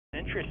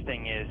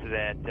Interesting is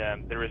that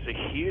there was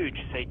a huge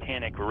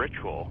satanic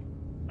ritual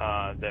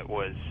that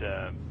was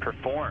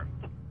performed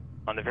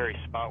on the very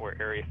spot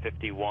where Area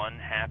 51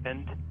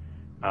 happened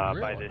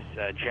by this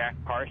Jack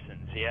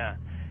Parsons,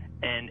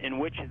 and in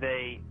which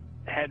they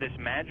had this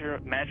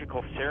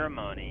magical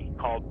ceremony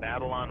called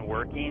Babalon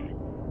working,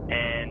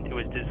 and it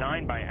was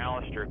designed by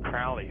Aleister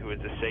Crowley, who was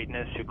a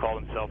Satanist who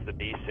called himself the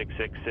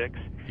B666.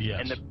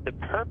 Yes. And the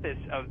purpose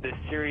of this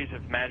series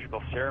of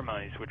magical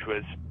ceremonies, which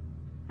was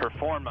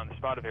performed on the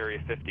spot of Area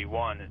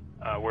 51,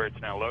 where it's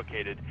now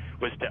located,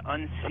 was to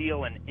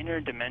unseal an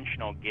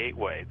interdimensional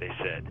gateway, they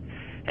said.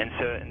 And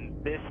so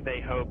this,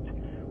 they hoped,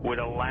 would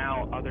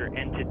allow other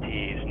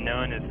entities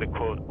known as the,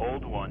 quote,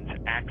 old ones,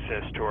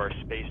 access to our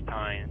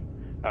space-time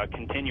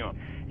continuum.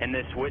 And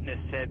this witness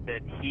said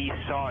that he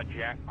saw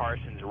Jack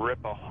Parsons rip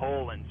a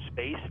hole in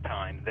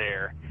space-time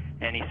there,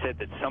 and he said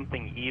that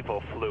something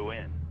evil flew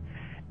in.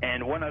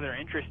 And one other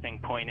interesting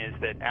point is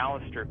that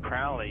Aleister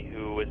Crowley,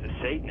 who was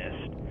a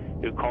Satanist,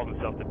 who called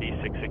himself the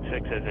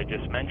B666, as I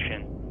just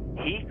mentioned,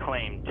 he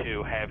claimed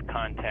to have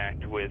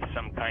contact with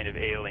some kind of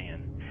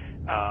alien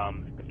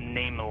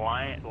named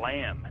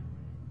Lamb.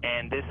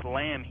 And this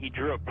Lamb, he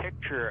drew a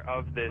picture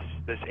of this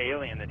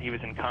alien that he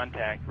was in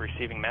contact,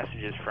 receiving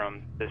messages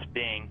from this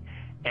being.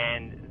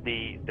 And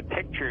the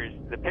picture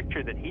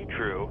that he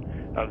drew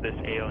of this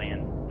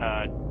alien,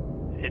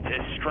 it's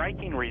a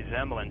striking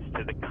resemblance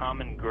to the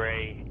common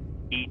gray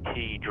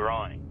E.T.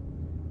 drawing.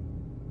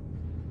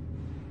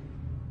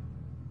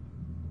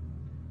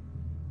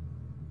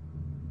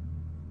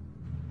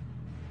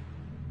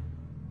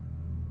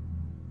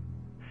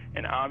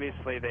 And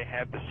obviously they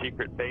have the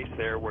secret base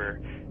there where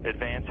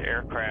advanced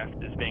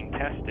aircraft is being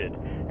tested.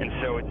 And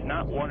so it's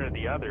not one or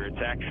the other,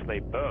 it's actually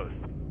both.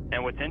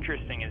 And what's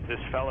interesting is this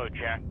fellow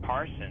Jack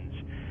Parsons,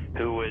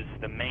 who was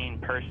the main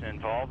person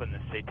involved in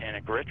the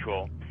satanic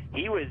ritual,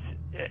 he was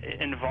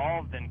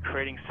involved in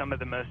creating some of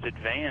the most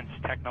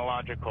advanced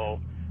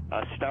technological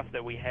stuff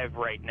that we have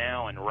right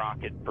now in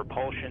rocket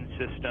propulsion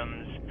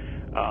systems.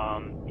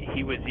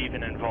 He was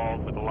even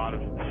involved with a lot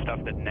of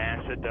stuff that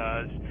NASA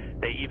does.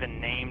 They even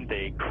named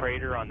a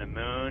crater on the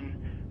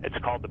moon. It's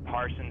called the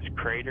Parsons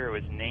Crater. It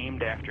was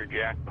named after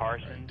Jack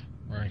Parsons.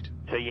 Right.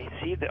 So you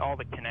see all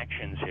the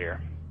connections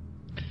here.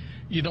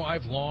 You know,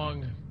 I've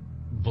long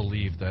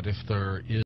believed that if there is